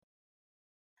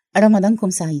رمضانكم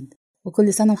سعيد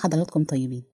وكل سنة وحضراتكم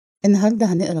طيبين. النهاردة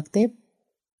هنقرأ كتاب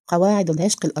قواعد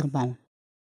العشق الأربعون،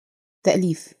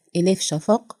 تأليف إلاف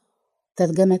شفاق،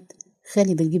 ترجمة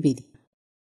خالد الجبيلي.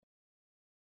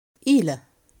 إيلا،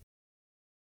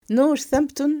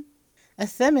 نورثامبتون،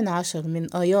 18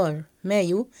 من آيار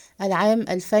مايو العام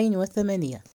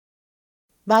 2008.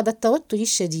 بعد التوتر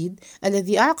الشديد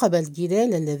الذي أعقب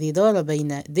الجدال الذي دار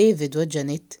بين ديفيد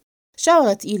وجانيت،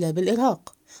 شعرت إيلا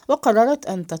بالإرهاق وقررت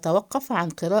أن تتوقف عن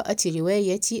قراءة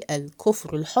رواية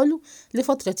الكفر الحلو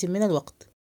لفترة من الوقت.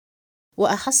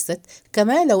 وأحست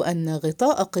كما لو أن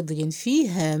غطاء قدر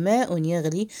فيها ماء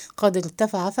يغلي قد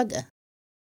ارتفع فجأة،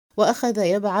 وأخذ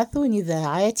يبعث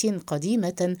نزاعات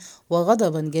قديمة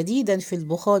وغضبا جديدا في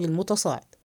البخار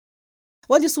المتصاعد.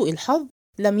 ولسوء الحظ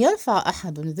لم يرفع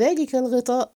أحد ذلك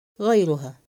الغطاء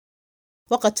غيرها،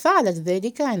 وقد فعلت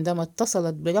ذلك عندما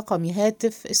اتصلت برقم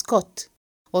هاتف سكوت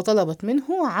وطلبت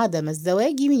منه عدم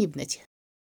الزواج من ابنتها.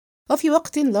 وفي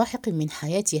وقت لاحق من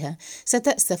حياتها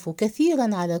ستأسف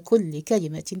كثيرا على كل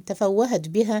كلمة تفوهت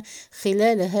بها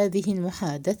خلال هذه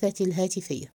المحادثة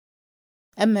الهاتفية.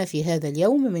 أما في هذا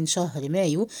اليوم من شهر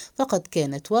مايو فقد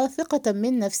كانت واثقة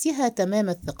من نفسها تمام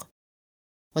الثقة،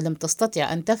 ولم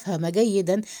تستطع أن تفهم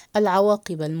جيدا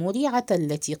العواقب المريعة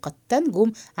التي قد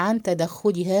تنجم عن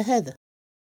تدخلها هذا.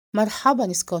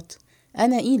 مرحبا سكوت،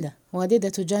 أنا إيلا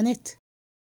والدة جانيت،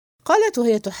 قالت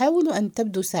وهي تحاول أن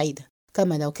تبدو سعيدة،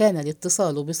 كما لو كان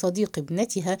الاتصال بصديق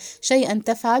ابنتها شيئا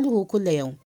تفعله كل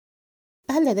يوم.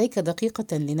 هل لديك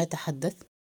دقيقة لنتحدث؟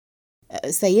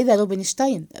 سيدة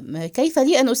روبنشتاين، كيف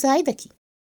لي أن أساعدك؟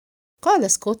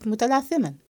 قال سكوت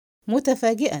متلعثما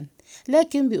متفاجئا،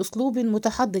 لكن بأسلوب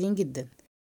متحضر جدا.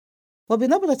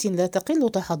 وبنبرة لا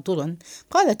تقل تحضرا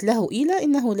قالت له إيلا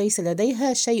إنه ليس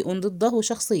لديها شيء ضده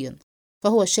شخصيا،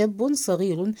 فهو شاب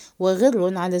صغير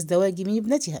وغر على الزواج من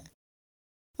ابنتها.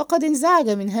 وقد انزعج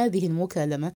من هذه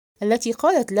المكالمة التي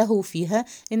قالت له فيها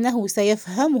إنه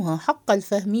سيفهمها حق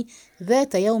الفهم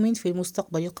ذات يوم في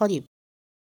المستقبل القريب،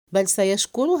 بل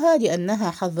سيشكرها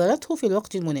لأنها حذرته في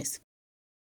الوقت المناسب.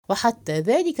 وحتى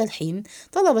ذلك الحين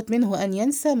طلبت منه أن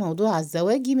ينسى موضوع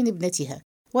الزواج من ابنتها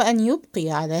وأن يبقي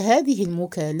على هذه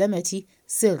المكالمة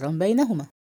سرا بينهما.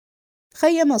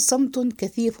 خيم صمت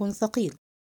كثيف ثقيل.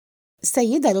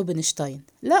 سيدة روبنشتاين،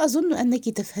 لا أظن أنك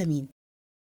تفهمين،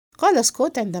 قال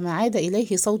سكوت عندما عاد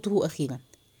إليه صوته أخيرا.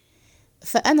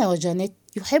 فأنا وجانيت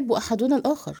يحب أحدنا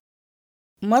الآخر.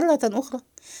 مرة أخرى،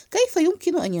 كيف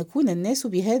يمكن أن يكون الناس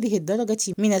بهذه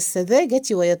الدرجة من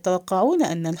السذاجة ويتوقعون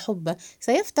أن الحب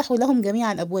سيفتح لهم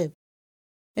جميع الأبواب؟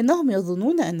 إنهم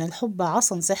يظنون أن الحب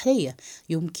عصا سحرية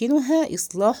يمكنها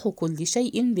إصلاح كل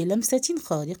شيء بلمسة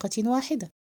خارقة واحدة.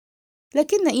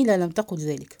 لكن إيلا لم تقل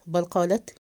ذلك، بل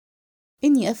قالت: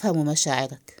 إني أفهم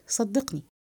مشاعرك، صدقني،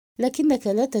 لكنك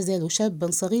لا تزال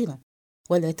شابا صغيرا،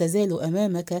 ولا تزال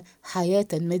أمامك حياة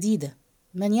مديدة.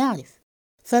 من يعرف،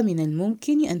 فمن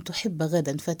الممكن أن تحب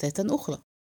غدا فتاة أخرى.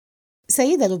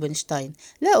 سيدة روبنشتاين،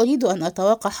 لا أريد أن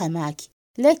أتوقح معك،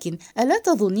 لكن ألا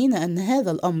تظنين أن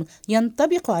هذا الأمر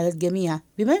ينطبق على الجميع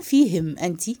بمن فيهم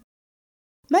أنت؟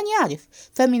 من يعرف،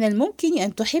 فمن الممكن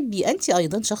أن تحبي أنت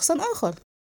أيضا شخصا آخر.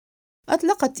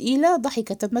 أطلقت إيلا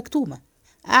ضحكة مكتومة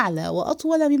أعلى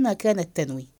وأطول مما كانت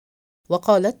تنوي،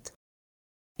 وقالت: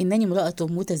 إنني امرأة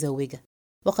متزوجة،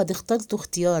 وقد اخترت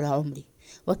اختيار عمري،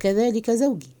 وكذلك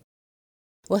زوجي.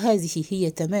 وهذه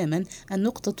هي تماما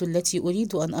النقطة التي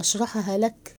أريد أن أشرحها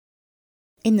لك.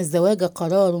 إن الزواج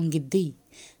قرار جدي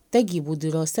تجب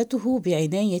دراسته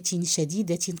بعناية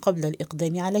شديدة قبل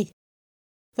الإقدام عليه.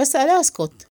 فسألها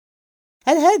سكوت: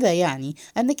 هل هذا يعني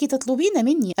أنك تطلبين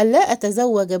مني ألا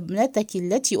أتزوج ابنتك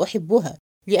التي أحبها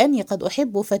لأني قد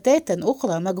أحب فتاة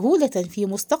أخرى مجهولة في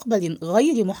مستقبل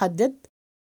غير محدد؟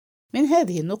 من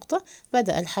هذه النقطة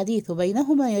بدأ الحديث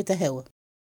بينهما يتهاوى،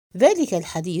 ذلك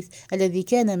الحديث الذي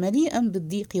كان مليئا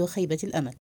بالضيق وخيبة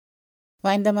الأمل.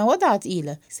 وعندما وضعت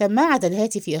إيلا سماعة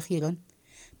الهاتف أخيرا،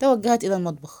 توجهت إلى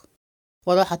المطبخ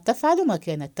وراحت تفعل ما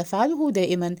كانت تفعله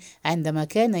دائما عندما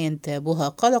كان ينتابها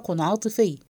قلق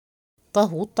عاطفي: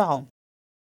 طهو الطعام.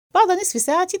 بعد نصف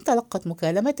ساعة تلقت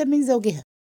مكالمة من زوجها: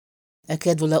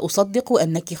 أكاد لا أصدق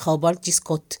أنك خابرت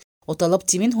سكوت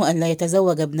وطلبت منه أن لا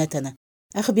يتزوج ابنتنا،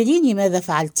 أخبريني ماذا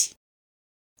فعلت؟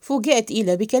 فوجئت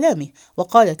إيلا بكلامه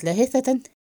وقالت لاهثة: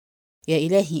 يا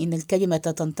إلهي، إن الكلمة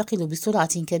تنتقل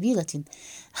بسرعة كبيرة.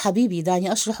 حبيبي،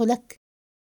 دعني أشرح لك.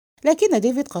 لكن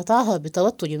ديفيد قاطعها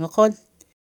بتوتر وقال: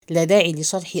 لا داعي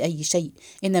لشرح أي شيء،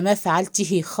 إن ما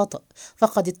فعلته خطأ.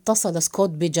 فقد اتصل سكوت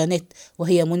بجانيت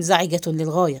وهي منزعجة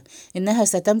للغاية. إنها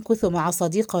ستمكث مع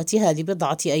صديقاتها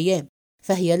لبضعة أيام،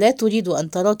 فهي لا تريد أن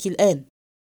تراك الآن.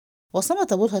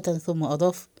 وصمت برهة ثم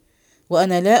أضاف: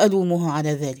 وأنا لا ألومها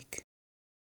على ذلك.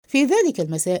 في ذلك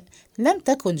المساء لم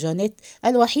تكن جانيت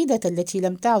الوحيدة التي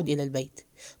لم تعد إلى البيت،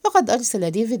 فقد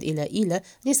أرسل ديفيد إلى إيلا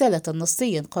رسالة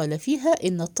نصية قال فيها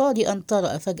إن طارئا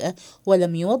طرأ فجأة،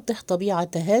 ولم يوضح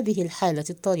طبيعة هذه الحالة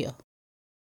الطارئة.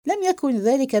 لم يكن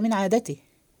ذلك من عادته،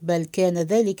 بل كان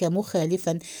ذلك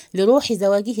مخالفا لروح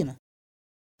زواجهما.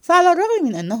 فعلى الرغم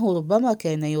من أنه ربما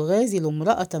كان يغازل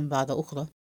امرأة بعد أخرى،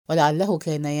 ولعله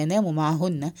كان ينام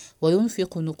معهن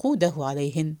وينفق نقوده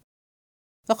عليهن،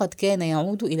 فقد كان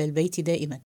يعود إلى البيت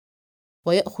دائما،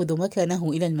 ويأخذ مكانه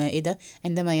إلى المائدة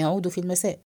عندما يعود في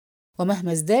المساء.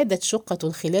 ومهما ازدادت شقة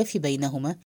الخلاف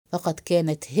بينهما، فقد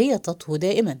كانت هي تطهو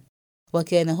دائما،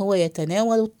 وكان هو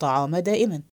يتناول الطعام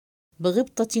دائما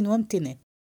بغبطة وامتنان،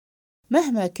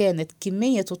 مهما كانت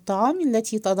كمية الطعام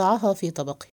التي تضعها في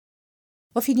طبقه.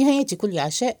 وفي نهاية كل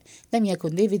عشاء لم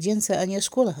يكن ديفيد ينسى أن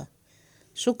يشكرها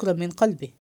شكرا من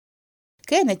قلبه.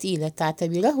 كانت إيلا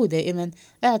تعتبره دائما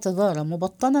اعتذارا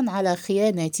مبطنا على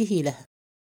خياناته لها،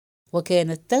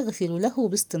 وكانت تغفر له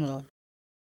باستمرار.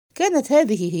 كانت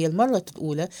هذه هي المرة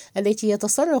الأولى التي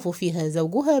يتصرف فيها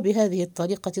زوجها بهذه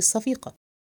الطريقة الصفيقة،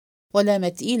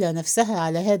 ولامت إيلا نفسها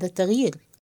على هذا التغيير.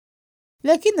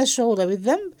 لكن الشعور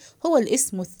بالذنب هو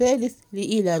الاسم الثالث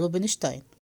لإيلا روبنشتاين.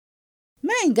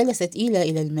 ما إن جلست إيلا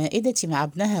إلى المائدة مع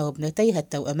ابنها وابنتيها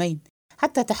التوأمين،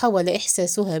 حتى تحول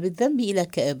إحساسها بالذنب إلى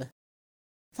كآبة.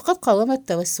 فقد قاومت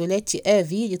توسلات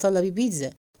آفي لطلب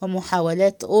بيتزا،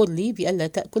 ومحاولات أورلي بألا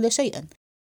تأكل شيئا،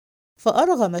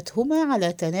 فأرغمتهما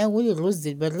على تناول الرز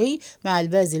البري مع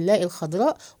البازلاء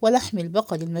الخضراء ولحم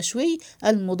البقر المشوي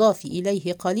المضاف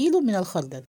إليه قليل من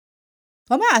الخردل.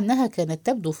 ومع أنها كانت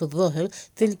تبدو في الظاهر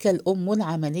تلك الأم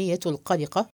العملية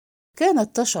القلقة،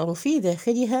 كانت تشعر في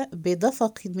داخلها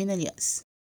بدفق من اليأس،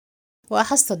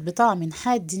 وأحست بطعم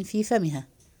حاد في فمها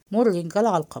مر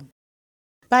كالعلقم.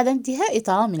 بعد انتهاء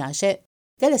طعام العشاء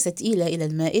جلست إيلا إلى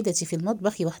المائدة في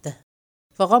المطبخ وحدها،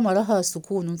 فغمرها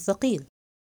سكون ثقيل.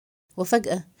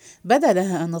 وفجأة بدا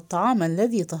لها أن الطعام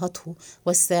الذي طهته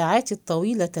والساعات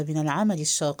الطويلة من العمل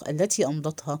الشاق التي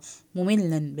أمضتها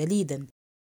مملا بليدا،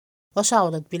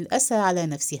 وشعرت بالأسى على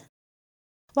نفسها.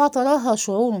 واعتراها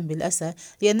شعور بالأسى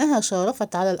لأنها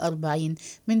شارفت على 40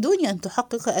 من دون أن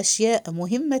تحقق أشياء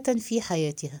مهمة في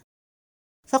حياتها.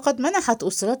 فقد منحت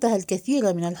أسرتها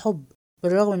الكثير من الحب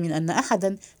بالرغم من أن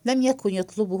أحدا لم يكن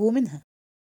يطلبه منها.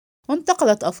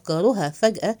 وانتقلت أفكارها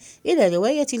فجأة إلى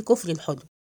رواية الكفر الحر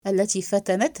التي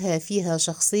فتنتها فيها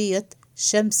شخصية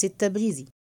شمس التبريزي.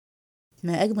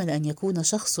 ما أجمل أن يكون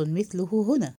شخص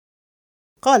مثله هنا،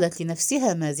 قالت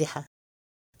لنفسها مازحة،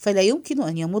 فلا يمكن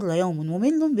أن يمر يوم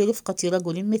ممل برفقة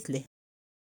رجل مثله.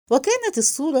 وكانت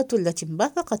الصورة التي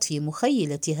انبثقت في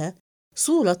مخيلتها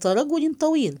صورة رجل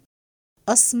طويل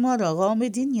أسمر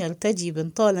غامض يرتدي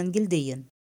بنطالا جلديا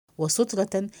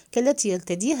وسترة كالتي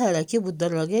يرتديها راكب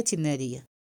الدراجات النارية،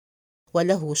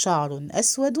 وله شعر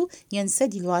أسود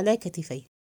ينسدل على كتفيه،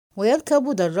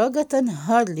 ويركب دراجة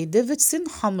هارلي ديفيدسون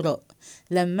حمراء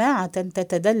لماعة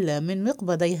تتدلى من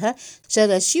مقبضيها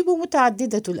شراشيب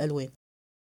متعددة الألوان.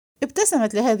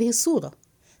 ابتسمت لهذه الصورة.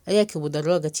 راكب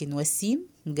دراجة وسيم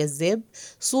جذاب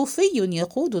صوفي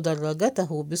يقود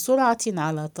دراجته بسرعة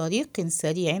على طريق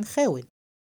سريع خاو.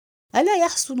 ألا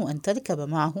يحسن أن تركب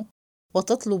معه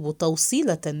وتطلب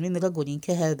توصيلة من رجل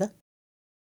كهذا؟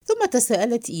 ثم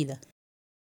تساءلت إيلا،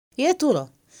 يا ترى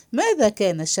ماذا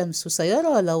كان شمس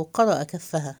سيرى لو قرأ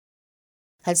كفها؟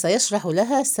 هل سيشرح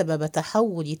لها سبب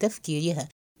تحول تفكيرها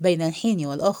بين الحين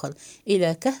والآخر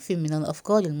إلى كهف من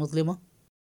الأفكار المظلمة؟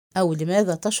 أو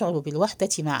لماذا تشعر بالوحدة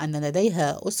مع أن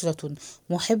لديها أسرة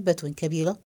محبة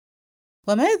كبيرة؟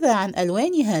 وماذا عن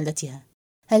ألوان هالتها؟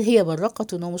 هل هي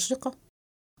براقة ومشرقة؟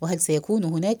 وهل سيكون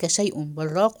هناك شيء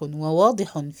براق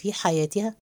وواضح في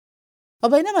حياتها؟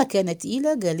 وبينما كانت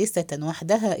إيلا جالسة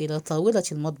وحدها إلى طاولة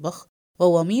المطبخ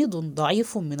ووميض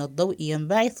ضعيف من الضوء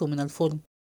ينبعث من الفرن،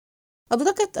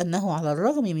 أدركت أنه على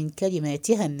الرغم من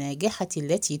كلماتها الناجحة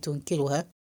التي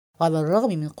تنكرها، وعلى الرغم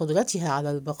من قدرتها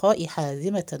على البقاء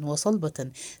حازمة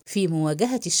وصلبة في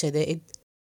مواجهة الشدائد،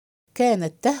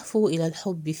 كانت تهفو إلى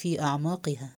الحب في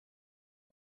أعماقها.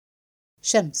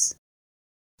 شمس.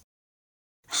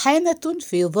 حانة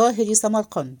في ظاهر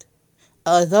سمرقند،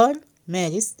 آذار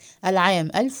مارس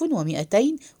العام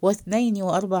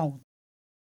 1242.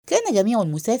 كان جميع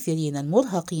المسافرين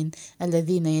المرهقين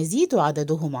الذين يزيد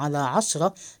عددهم على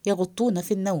 10 يغطون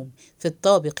في النوم في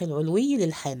الطابق العلوي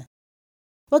للحانة،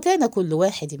 وكان كل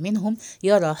واحد منهم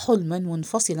يرى حلما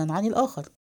منفصلا عن الآخر.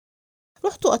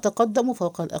 رحت أتقدم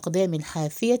فوق الأقدام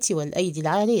الحافية والأيدي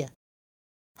العارية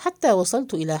حتى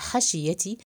وصلت إلى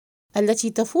حشيتي التي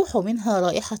تفوح منها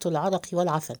رائحة العرق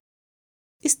والعفن.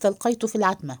 استلقيت في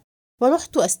العتمة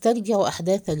ورحت أسترجع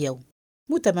أحداث اليوم،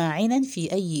 متمعنا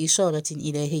في أي إشارة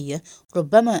إلهية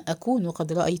ربما أكون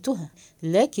قد رأيتها،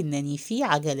 لكنني في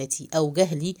عجلتي أو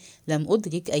جهلي لم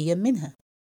أدرك أي منها.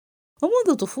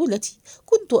 ومنذ طفولتي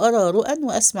كنت أرى رؤى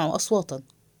وأسمع أصواتا،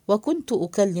 وكنت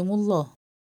أكلم الله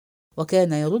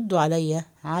وكان يرد علي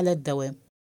على الدوام.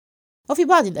 وفي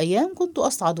بعض الأيام كنت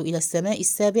أصعد إلى السماء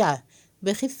السابعة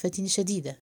بخفة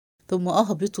شديدة، ثم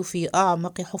أهبط في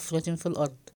أعمق حفرة في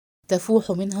الأرض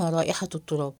تفوح منها رائحة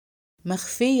التراب،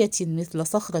 مخفية مثل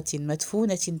صخرة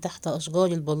مدفونة تحت أشجار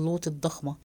البلوط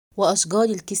الضخمة وأشجار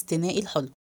الكستناء الحلو.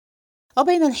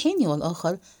 وبين الحين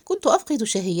والآخر كنت أفقد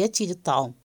شهيتي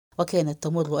للطعام، وكانت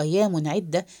تمر أيام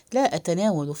عدة لا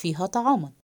أتناول فيها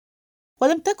طعاما،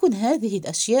 ولم تكن هذه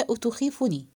الأشياء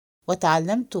تخيفني،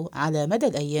 وتعلمت على مدى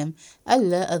الأيام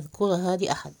ألا أذكرها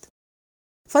لأحد.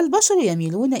 فالبشر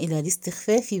يميلون إلى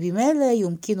الاستخفاف بما لا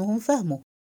يمكنهم فهمه،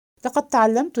 لقد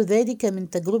تعلمت ذلك من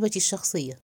تجربتي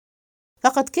الشخصية.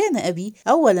 لقد كان أبي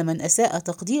أول من أساء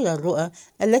تقدير الرؤى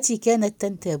التي كانت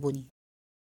تنتابني،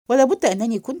 ولابد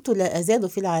أنني كنت لا أزال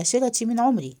في 10 من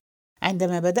عمري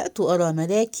عندما بدأت أرى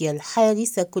ملاكي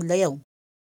الحارس كل يوم،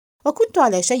 وكنت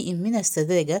على شيء من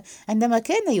السذاجة عندما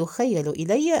كان يخيل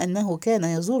إلي أنه كان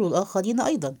يزور الآخرين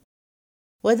أيضا.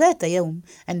 وذات يوم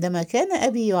عندما كان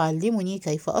أبي يعلمني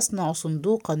كيف أصنع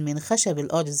صندوقا من خشب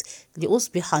الأرز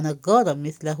لأصبح نجارا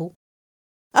مثله،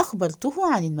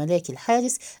 أخبرته عن الملاك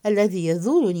الحارس الذي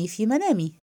يزورني في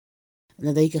منامي.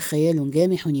 لديك خيال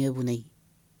جامح يا بني،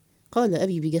 قال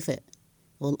أبي بجفاء،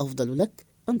 والأفضل لك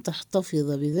أن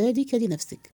تحتفظ بذلك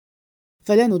لنفسك،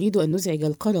 فلا نريد أن نزعج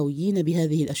القرويين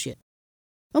بهذه الأشياء.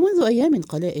 ومنذ أيام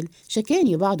قلائل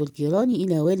شكاني بعض الجيران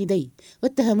إلى والدي،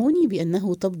 واتهموني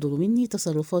بأنه تبدر مني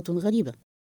تصرفات غريبة،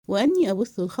 وأني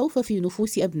أبث الخوف في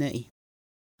نفوس أبنائه.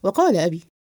 وقال أبي: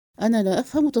 أنا لا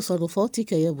أفهم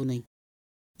تصرفاتك يا بني،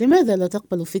 لماذا لا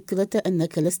تقبل فكرة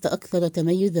أنك لست أكثر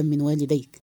تميزا من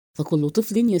والديك؟ فكل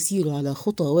طفل يسير على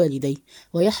خطى والديه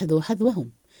ويحذو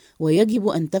حذوهم، ويجب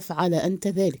أن تفعل أنت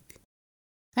ذلك.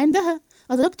 عندها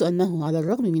أدركت أنه على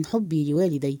الرغم من حبي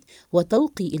لوالدي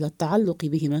وتوقي إلى التعلق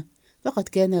بهما، فقد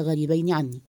كانا غريبين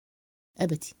عني.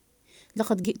 أبتي،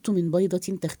 لقد جئت من بيضة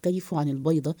تختلف عن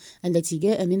البيضة التي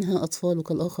جاء منها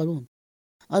أطفالك الآخرون.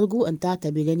 أرجو أن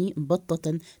تعتبرني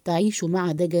بطة تعيش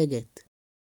مع دجاجات،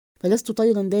 فلست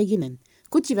طيرا داجنا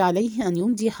كتب عليه أن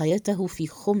يمضي حياته في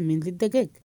خم للدجاج.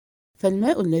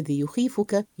 فالماء الذي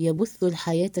يخيفك يبث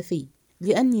الحياة في،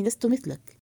 لأني لست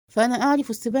مثلك، فأنا أعرف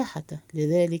السباحة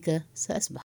لذلك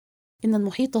سأسبح. إن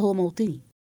المحيط هو موطني،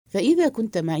 فإذا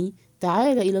كنت معي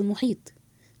تعال إلى المحيط،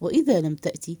 وإذا لم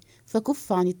تأتي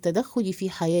فكف عن التدخل في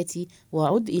حياتي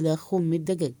وعد إلى خم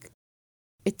الدجاج.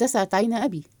 اتسعت عين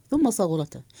أبي ثم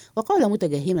صغرتا، وقال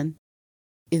متجهما: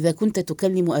 إذا كنت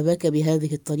تكلم أباك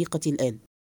بهذه الطريقة الآن،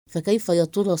 فكيف يا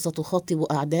ترى ستخاطب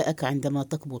أعداءك عندما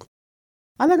تكبر؟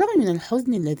 على الرغم من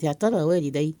الحزن الذي اعترى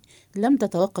والدي، لم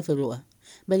تتوقف الرؤى،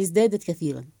 بل ازدادت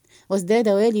كثيرا، وازداد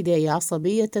والدي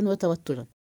عصبية وتوترا،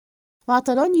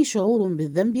 واعتراني شعور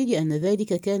بالذنب لأن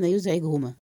ذلك كان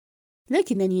يزعجهما،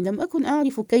 لكنني لم أكن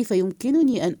أعرف كيف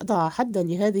يمكنني أن أضع حدا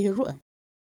لهذه الرؤى،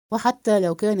 وحتى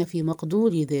لو كان في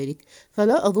مقدوري ذلك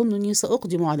فلا أظنني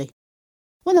سأقدم عليه.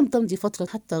 ولم تمض فترة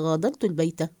حتى غادرت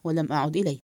البيت ولم أعد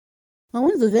إليه،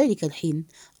 ومنذ ذلك الحين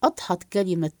أضحت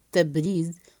كلمة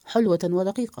تبريز حلوة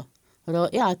ورقيقة،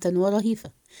 رائعة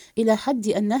ورهيفة، إلى حد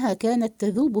أنها كانت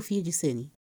تذوب في لساني.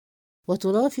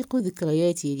 وترافق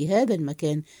ذكرياتي لهذا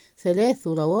المكان 3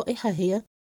 روائح، هي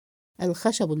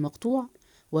الخشب المقطوع،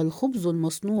 والخبز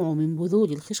المصنوع من بذور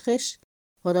الخشخاش،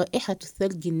 ورائحة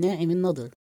الثلج الناعم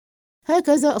النضر.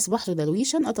 هكذا أصبحت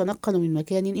درويشا أتنقل من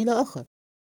مكان إلى آخر،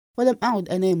 ولم أعد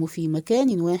أنام في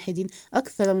مكان واحد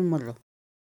أكثر من مرة،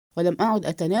 ولم أعد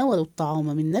أتناول الطعام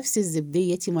من نفس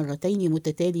الزبدية مرتين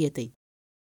متتاليتين،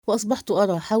 وأصبحت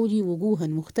أرى حولي وجوها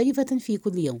مختلفة في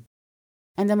كل يوم.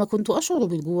 عندما كنت أشعر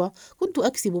بالجوع كنت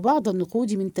أكسب بعض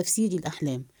النقود من تفسير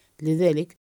الأحلام،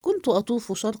 لذلك كنت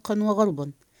أطوف شرقا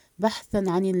وغربا بحثا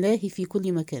عن الله في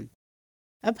كل مكان،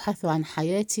 أبحث عن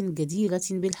حياة جديرة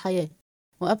بالحياة،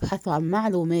 وأبحث عن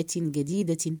معلومات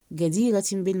جديدة جديرة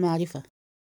بالمعرفة.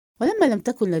 ولما لم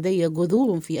تكن لدي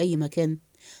جذور في أي مكان،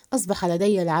 أصبح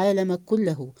لدي العالم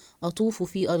كله أطوف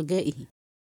في أرجائه.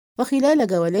 وخلال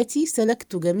جولاتي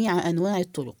سلكت جميع أنواع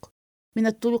الطرق، من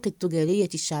الطرق التجارية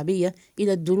الشعبية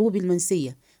إلى الدروب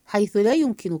المنسية حيث لا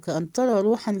يمكنك أن ترى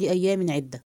روحا لأيام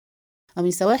عدة،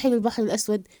 ومن سواحل البحر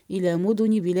الأسود إلى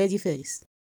مدن بلاد فارس،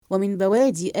 ومن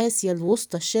بوادي آسيا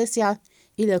الوسطى الشاسعة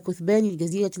إلى كثبان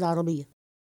الجزيرة العربية.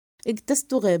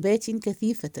 اجتزت غابات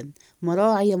كثيفة،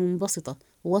 مراعي منبسطة،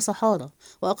 وصحارى،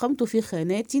 وأقمت في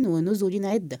خانات ونزل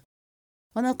عدة،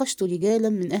 وناقشت رجالا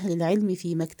من أهل العلم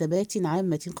في مكتبات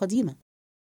عامة قديمة،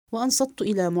 وأنصت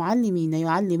إلى معلمين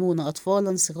يعلمون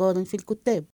أطفالا صغارا في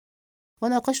الكتاب،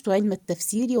 وناقشت علم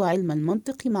التفسير وعلم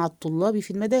المنطق مع الطلاب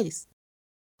في المدارس،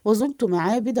 وزرت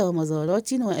معابد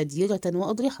ومزارات وأديرة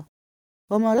وأضرحة،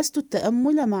 ومارست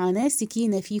التأمل مع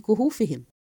ناسكين في كهوفهم،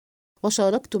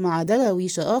 وشاركت مع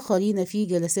دراويش آخرين في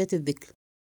جلسات الذكر،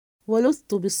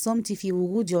 ولذت بالصمت في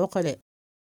وجود عقلاء،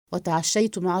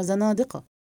 وتعشيت مع زنادقة،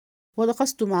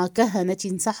 ورقصت مع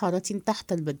كهنة سحرة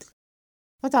تحت البدر،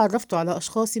 وتعرفت على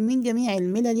أشخاص من جميع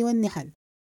الملل والنحل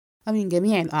ومن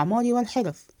جميع الأعمار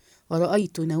والحرف،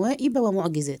 ورأيت نوائب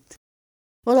ومعجزات،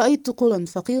 ورأيت قرى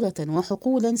فقيرة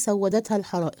وحقولا سودتها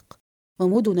الحرائق،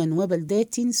 ومدنا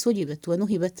وبلدات سلبت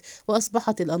ونهبت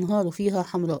وأصبحت الأنهار فيها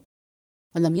حمراء،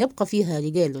 ولم يبق فيها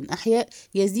رجال أحياء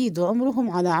يزيد عمرهم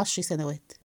على 10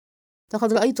 سنوات.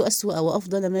 لقد رأيت أسوأ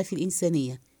وأفضل ما في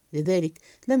الإنسانية، لذلك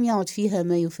لم يعد فيها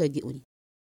ما يفاجئني.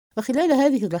 وخلال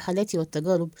هذه الرحلات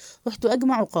والتجارب رحت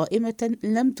أجمع قائمة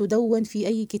لم تدون في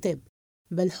أي كتاب،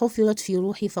 بل حفرت في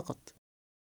روحي فقط.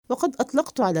 وقد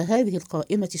أطلقت على هذه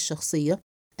القائمة الشخصية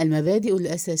المبادئ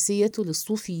الأساسية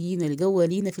للصوفيين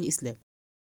الجوالين في الإسلام،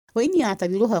 وإني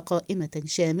أعتبرها قائمة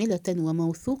شاملة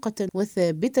وموثوقة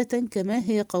وثابتة كما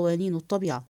هي قوانين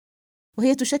الطبيعة،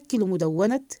 وهي تشكل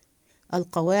مدونة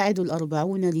القواعد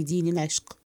الأربعون لدين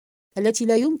العشق، التي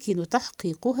لا يمكن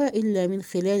تحقيقها إلا من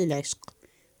خلال العشق،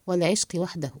 والعشق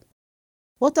وحده.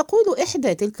 وتقول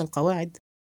إحدى تلك القواعد: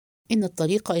 إن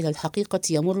الطريق إلى الحقيقة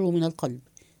يمر من القلب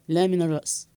لا من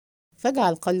الرأس،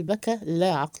 فاجعل قلبك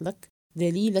لا عقلك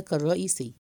دليلك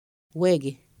الرئيسي،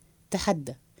 واجه،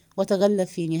 تحدى، وتغلب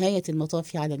في نهاية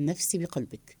المطاف على النفس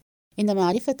بقلبك، إن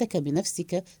معرفتك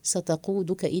بنفسك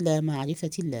ستقودك إلى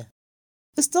معرفة الله.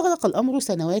 استغرق الأمر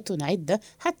سنوات عدة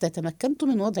حتى تمكنت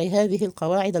من وضع هذه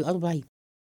القواعد ال40،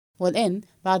 والآن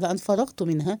بعد أن فرغت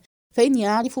منها فإني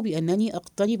أعرف بأنني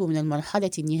أقترب من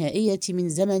المرحلة النهائية من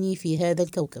زمني في هذا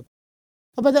الكوكب،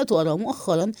 وبدأت أرى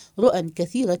مؤخرا رؤى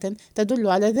كثيرة تدل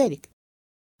على ذلك.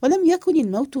 ولم يكن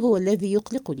الموت هو الذي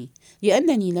يقلقني،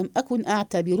 لأنني لم أكن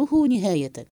أعتبره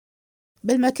نهاية،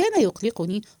 بل ما كان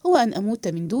يقلقني هو أن أموت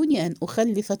من دون أن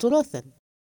أخلف تراثا،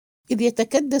 إذ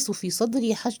يتكدس في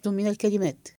صدري حشد من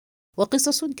الكلمات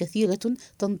وقصص كثيرة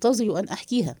تنتظر أن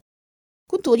أحكيها.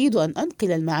 كنت أريد أن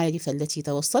أنقل المعارف التي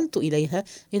توصلت إليها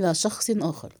إلى شخص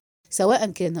آخر،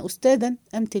 سواء كان أستاذا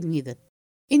أم تلميذا.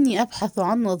 إني أبحث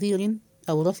عن نظير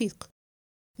أو رفيق.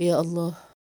 يا الله،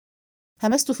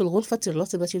 همست في الغرفة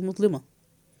الرطبة المظلمة.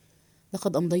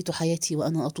 لقد أمضيت حياتي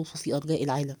وأنا أطوف في أرجاء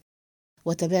العالم،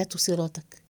 وتبعت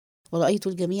صراطك، ورأيت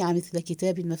الجميع مثل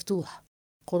كتاب مفتوح،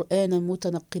 قرآنا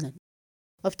متنقلا،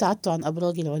 وابتعدت عن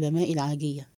أبراج العلماء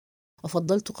العاجية،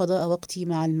 وفضلت قضاء وقتي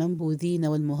مع المنبوذين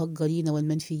والمهجرين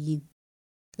والمنفيين.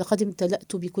 لقد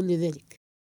امتلأت بكل ذلك،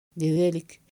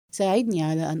 لذلك ساعدني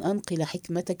على أن أنقل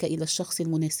حكمتك إلى الشخص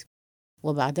المناسب،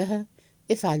 وبعدها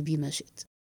افعل بي ما شئت.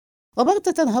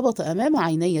 وبغتة هبط أمام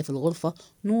عيني في الغرفة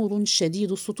نور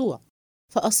شديد السطوع،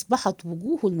 فأصبحت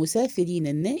وجوه المسافرين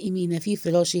النائمين في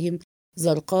فراشهم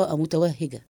زرقاء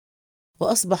متوهجة،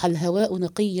 وأصبح الهواء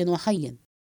نقيا وحيا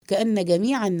كأن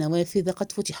جميع النوافذ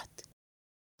قد فتحت،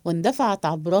 واندفعت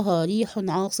عبرها ريح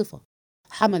عاصفة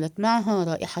حملت معها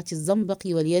رائحة الزنبق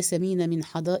والياسمين من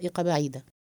حدائق بعيدة.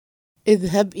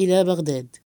 اذهب إلى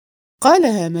بغداد،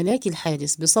 قالها ملاك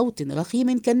الحارس بصوت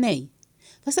رخيم كالناي.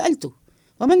 فسألته: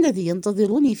 وما الذي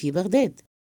ينتظرني في بغداد؟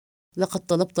 لقد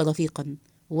طلبت رفيقا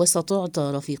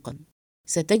وستعطى رفيقا،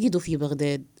 ستجد في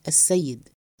بغداد السيد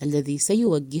الذي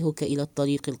سيوجهك إلى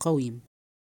الطريق القويم.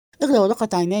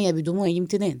 اغرقت عيناي بدموع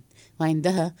الامتنان،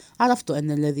 وعندها عرفت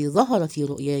أن الذي ظهر في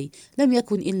رؤياي لم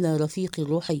يكن إلا رفيقي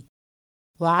الروحي،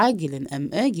 وعاجلا أم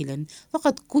آجلا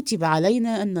فقد كتب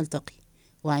علينا أن نلتقي،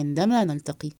 وعندما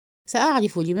نلتقي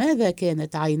سأعرف لماذا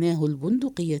كانت عيناه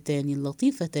البندقيتان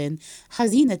اللطيفتان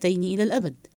حزينتين إلى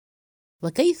الأبد،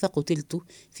 وكيف قتلت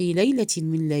في ليلة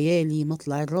من ليالي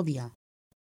مطلع الربيع.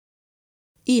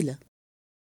 إيلا،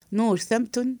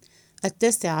 نورثامبتون،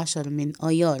 19 من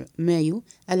آيار مايو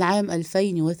العام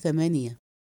 2008.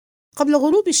 قبل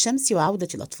غروب الشمس وعودة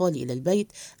الأطفال إلى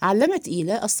البيت، علمت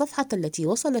إيلا الصفحة التي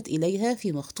وصلت إليها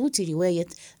في مخطوط رواية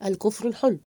الكفر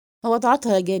الحلم،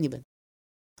 ووضعتها جانبا.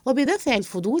 وبدافع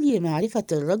الفضول لمعرفة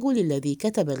الرجل الذي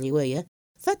كتب الرواية،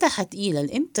 فتحت إيلا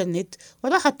الإنترنت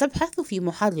وراحت تبحث في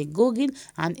محرك جوجل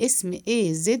عن اسم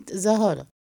زد زهارة،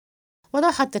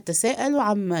 وراحت تتساءل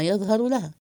عما يظهر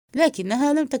لها،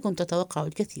 لكنها لم تكن تتوقع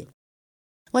الكثير.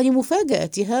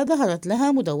 ولمفاجأتها ظهرت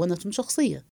لها مدونة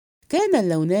شخصية. كان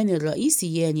اللونان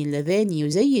الرئيسيان اللذان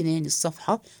يزينان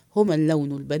الصفحة هما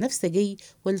اللون البنفسجي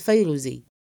والفيروزي.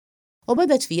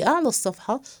 وبدت في أعلى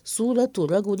الصفحة صورة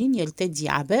رجل يرتدي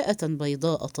عباءة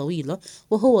بيضاء طويلة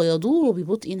وهو يدور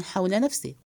ببطء حول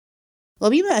نفسه،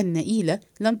 وبما أن إيلا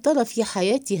لم تر في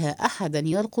حياتها أحدا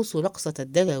يرقص رقصة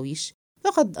الدراويش،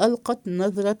 فقد ألقت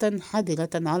نظرة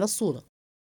حذرة على الصورة،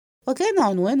 وكان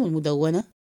عنوان المدونة: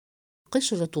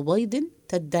 قشرة بيض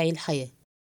تدعي الحياة،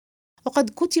 وقد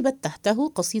كتبت تحته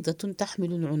قصيدة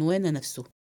تحمل العنوان نفسه: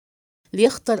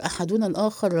 ليختر أحدنا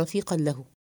الآخر رفيقا له،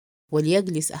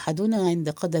 وليجلس أحدنا عند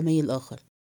قدمي الآخر،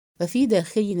 ففي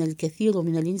داخلنا الكثير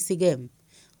من الانسجام،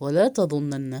 ولا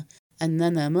تظنن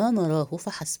أننا ما نراه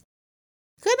فحسب.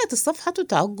 كانت الصفحة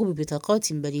تعج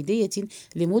ببطاقات بريدية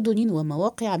لمدن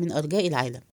ومواقع من أرجاء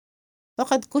العالم،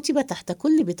 وقد كتب تحت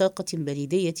كل بطاقة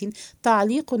بريدية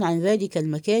تعليق عن ذلك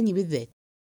المكان بالذات.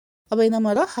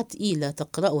 وبينما راحت إيلا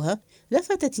تقرأها،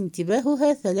 لفتت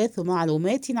انتباهها 3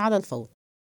 معلومات على الفور.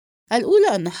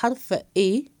 الأولى أن حرف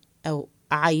A أو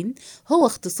عين هو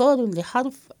اختصار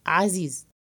لحرف عزيز،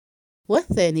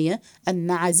 والثانية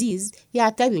أن عزيز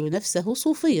يعتبر نفسه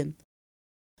صوفيا،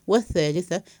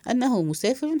 والثالثة أنه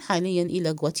مسافر حاليا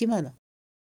إلى غواتيمالا.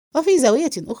 وفي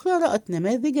زاوية أخرى رأت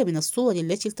نماذج من الصور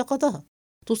التي التقطها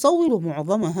تصور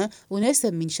معظمها أناسا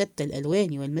من شتى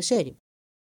الألوان والمشارب،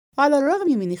 وعلى الرغم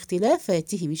من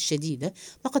اختلافاتهم الشديدة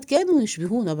فقد كانوا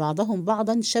يشبهون بعضهم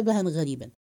بعضا شبها غريبا.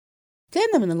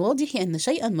 كان من الواضح أن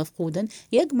شيئا مفقودا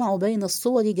يجمع بين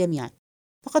الصور جميعا،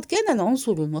 فقد كان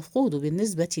العنصر المفقود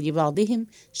بالنسبة لبعضهم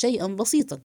شيئا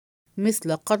بسيطا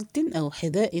مثل قرط أو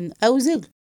حذاء أو زر،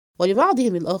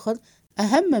 ولبعضهم الآخر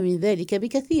أهم من ذلك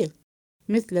بكثير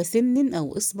مثل سن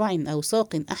أو إصبع أو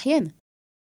ساق أحيانا.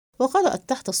 وقرأت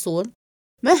تحت الصور: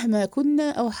 مهما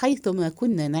كنا أو حيثما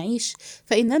كنا نعيش،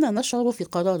 فإننا نشعر في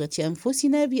قرارة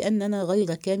أنفسنا بأننا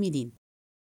غير كاملين،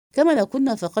 كما لو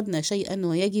كنا فقدنا شيئا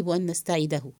ويجب أن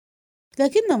نستعيده،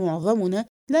 لكن معظمنا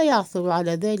لا يعثر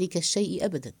على ذلك الشيء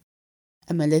أبدا.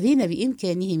 أما الذين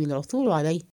بإمكانهم العثور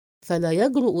عليه فلا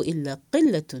يجرؤ إلا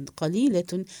قلة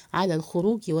قليلة على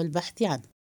الخروج والبحث عنه.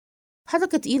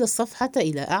 حركت إيلا الصفحة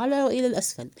إلى أعلى وإلى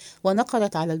الأسفل،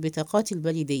 ونقرت على البطاقات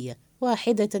البريدية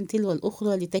واحدة تلو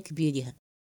الأخرى لتكبيرها،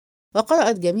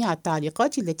 وقرأت جميع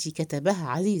التعليقات التي كتبها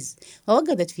عزيز،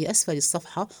 ووجدت في أسفل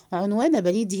الصفحة عنوان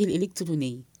بريده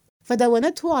الإلكتروني،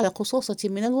 فدونته على قصاصة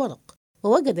من الورق،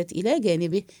 ووجدت إلى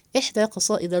جانبه إحدى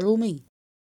قصائد الرومي: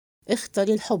 اختر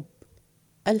الحب،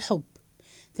 الحب،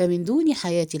 فمن دون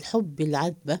حياة الحب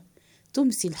العذبة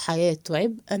تمسي الحياة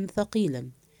عبئا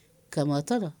ثقيلا كما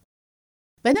ترى.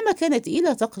 بينما كانت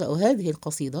إيلا تقرأ هذه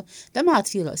القصيدة لمعت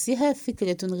في رأسها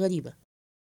فكرة غريبة،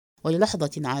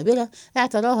 وللحظة عابرة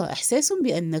اعتراها إحساس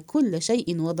بأن كل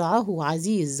شيء وضعه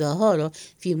عزيز زهارة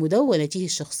في مدونته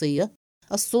الشخصية،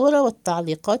 الصور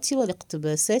والتعليقات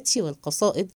والاقتباسات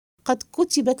والقصائد، قد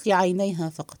كتبت لعينيها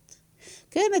فقط.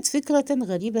 كانت فكرة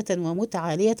غريبة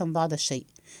ومتعالية بعض الشيء،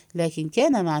 لكن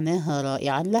كان معناها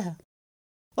رائعا لها.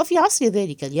 وفي عصر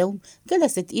ذلك اليوم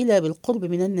جلست إيلا بالقرب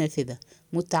من النافذة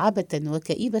متعبة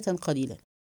وكئيبة قليلا،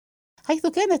 حيث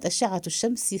كانت أشعة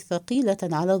الشمس ثقيلة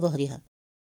على ظهرها،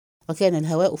 وكان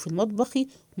الهواء في المطبخ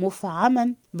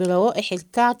مفعما بروائح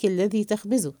الكعك الذي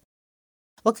تخبزه،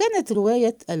 وكانت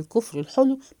رواية الكفر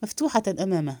الحلو مفتوحة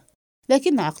أمامها،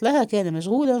 لكن عقلها كان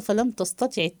مشغولا فلم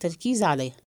تستطع التركيز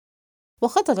عليها.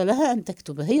 وخطر لها أن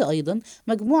تكتب هي أيضا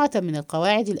مجموعة من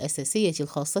القواعد الأساسية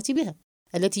الخاصة بها،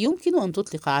 التي يمكن أن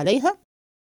تطلق عليها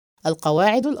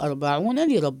القواعد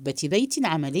 40 لربة بيت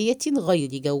عملية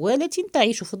غير جوالة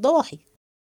تعيش في الضواحي.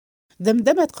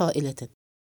 دمدمت قائلة: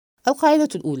 القاعدة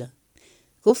الأولى: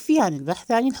 كفي عن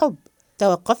البحث عن الحب،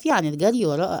 توقفي عن الجري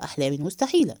وراء أحلام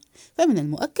مستحيلة، فمن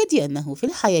المؤكد أنه في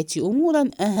الحياة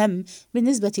أمورا أهم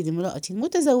بالنسبة لامرأة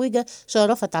متزوجة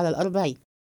شارفت على 40،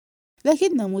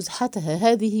 لكن مزحتها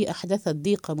هذه أحدثت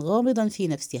ضيقا غامضا في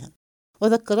نفسها،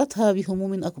 وذكرتها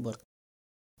بهموم أكبر،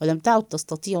 ولم تعد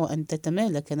تستطيع أن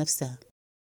تتمالك نفسها.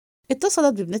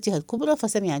 اتصلت بابنتها الكبرى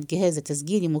فسمعت جهاز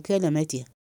تسجيل مكالماتها: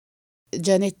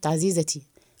 جانيت عزيزتي،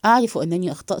 أعرف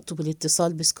أنني أخطأت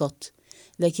بالاتصال بسكوت،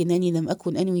 لكنني لم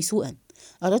أكن أنوي سوءا،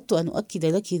 أردت أن أؤكد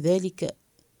لك ذلك.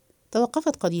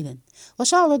 توقفت قليلا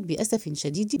وشعرت بأسف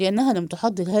شديد لأنها لم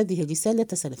تحضر هذه الرسالة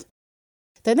سلفا.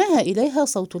 تناهى إليها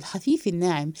صوت الحفيف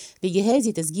الناعم لجهاز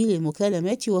تسجيل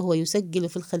المكالمات وهو يسجل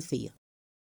في الخلفية.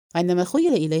 عندما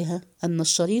خيل إليها أن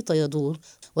الشريط يدور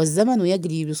والزمن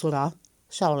يجري بسرعة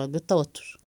شعرت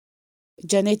بالتوتر.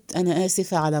 جانيت، أنا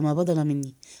آسفة على ما بدر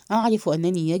مني، أعرف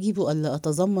أنني يجب ألا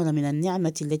أتذمر من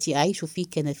النعمة التي أعيش في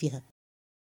كنفها،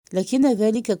 لكن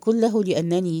ذلك كله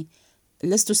لأنني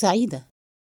لست سعيدة.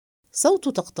 صوت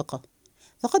طقطقة،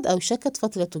 فقد أوشكت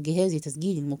فترة جهاز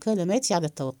تسجيل المكالمات على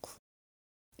التوقف.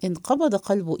 انقبض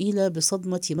قلب إيلا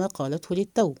بصدمة ما قالته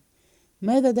للتو.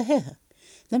 ماذا دهاها؟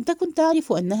 لم تكن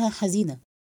تعرف أنها حزينة.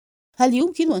 هل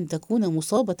يمكن أن تكون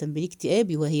مصابة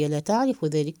بالاكتئاب وهي لا تعرف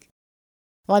ذلك؟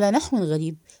 وعلى نحو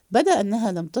غريب بدا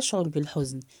أنها لم تشعر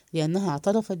بالحزن لأنها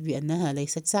اعترفت بأنها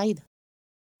ليست سعيدة.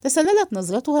 تسللت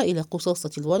نظرتها إلى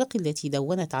قصاصة الورق التي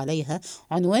دونت عليها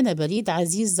عنوان بريد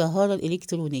عزيز زهارة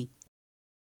الإلكتروني.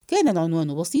 كان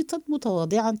العنوان بسيطا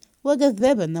متواضعا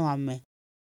وجذابا نوعا ما،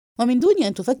 ومن دون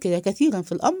أن تفكر كثيرا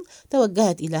في الأمر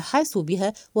توجهت إلى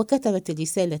حاسوبها وكتبت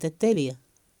الرسالة التالية: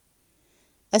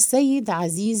 السيد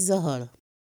عزيز زهارة،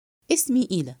 اسمي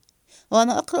إيلا،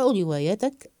 وأنا أقرأ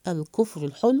رواياتك الكفر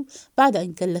الحلو بعد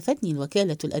أن كلفتني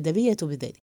الوكالة الأدبية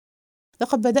بذلك.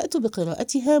 لقد بدأت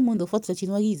بقراءتها منذ فترة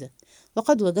وجيزة،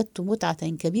 وقد وجدت متعة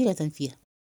كبيرة فيها.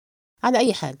 على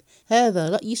أي حال، هذا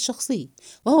رأيي الشخصي،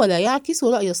 وهو لا يعكس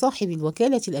رأي صاحب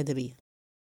الوكالة الأدبية،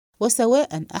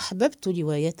 وسواء أحببت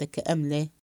روايتك أم لا،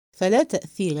 فلا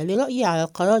تأثير لرأيي على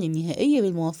القرار النهائي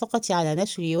بالموافقة على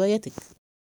نشر روايتك.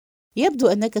 يبدو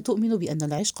أنك تؤمن بأن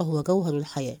العشق هو جوهر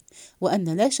الحياة،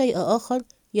 وأن لا شيء آخر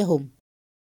يهم،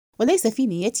 وليس في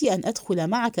نيتي أن أدخل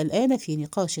معك الآن في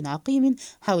نقاش عقيم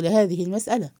حول هذه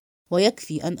المسألة،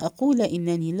 ويكفي أن أقول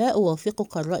إنني لا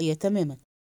أوافقك الرأي تماما.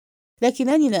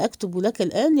 لكنني لا أكتب لك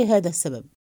الآن لهذا السبب،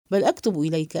 بل أكتب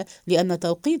إليك لأن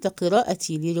توقيت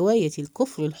قراءتي لرواية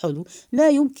الكفر الحلو لا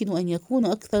يمكن أن يكون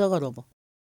أكثر غرابة.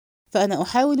 فأنا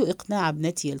أحاول إقناع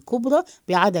ابنتي الكبرى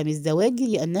بعدم الزواج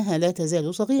لأنها لا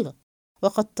تزال صغيرة،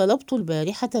 وقد طلبت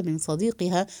البارحة من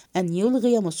صديقها أن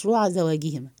يلغي مشروع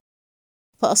زواجهما،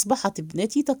 فأصبحت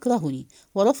ابنتي تكرهني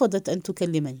ورفضت أن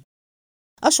تكلمني.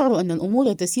 أشعر أن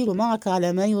الأمور تسير معك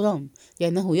على ما يرام،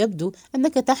 لأنه يبدو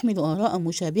أنك تحمل آراء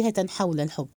مشابهة حول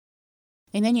الحب.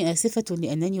 إنني آسفة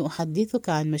لأنني أحدثك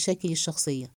عن مشاكلي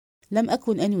الشخصية، لم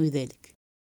أكن أنوي ذلك.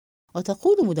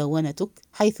 وتقول مدونتك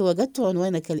حيث وجدت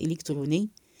عنوانك الإلكتروني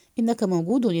إنك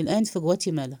موجود الآن في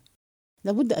غواتيمالا.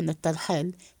 لابد أن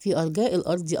الترحال في أرجاء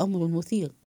الأرض أمر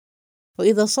مثير،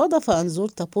 وإذا صادف أن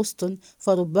زرت بوسطن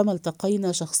فربما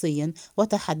التقينا شخصيا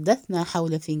وتحدثنا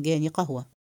حول فنجان قهوة.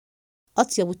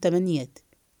 أطيب التمنيات،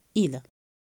 إيلا.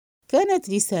 كانت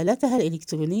رسالتها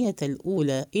الإلكترونية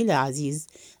الأولى إلى عزيز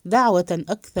دعوة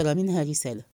أكثر منها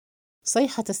رسالة،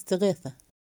 صيحة استغاثة.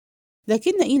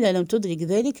 لكن إيلا لم تدرك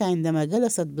ذلك عندما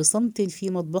جلست بصمت في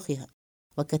مطبخها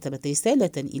وكتبت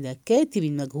رسالة إلى كاتب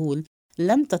مجهول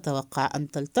لم تتوقع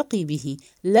أن تلتقي به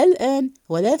لا الآن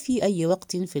ولا في أي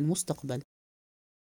وقت في المستقبل.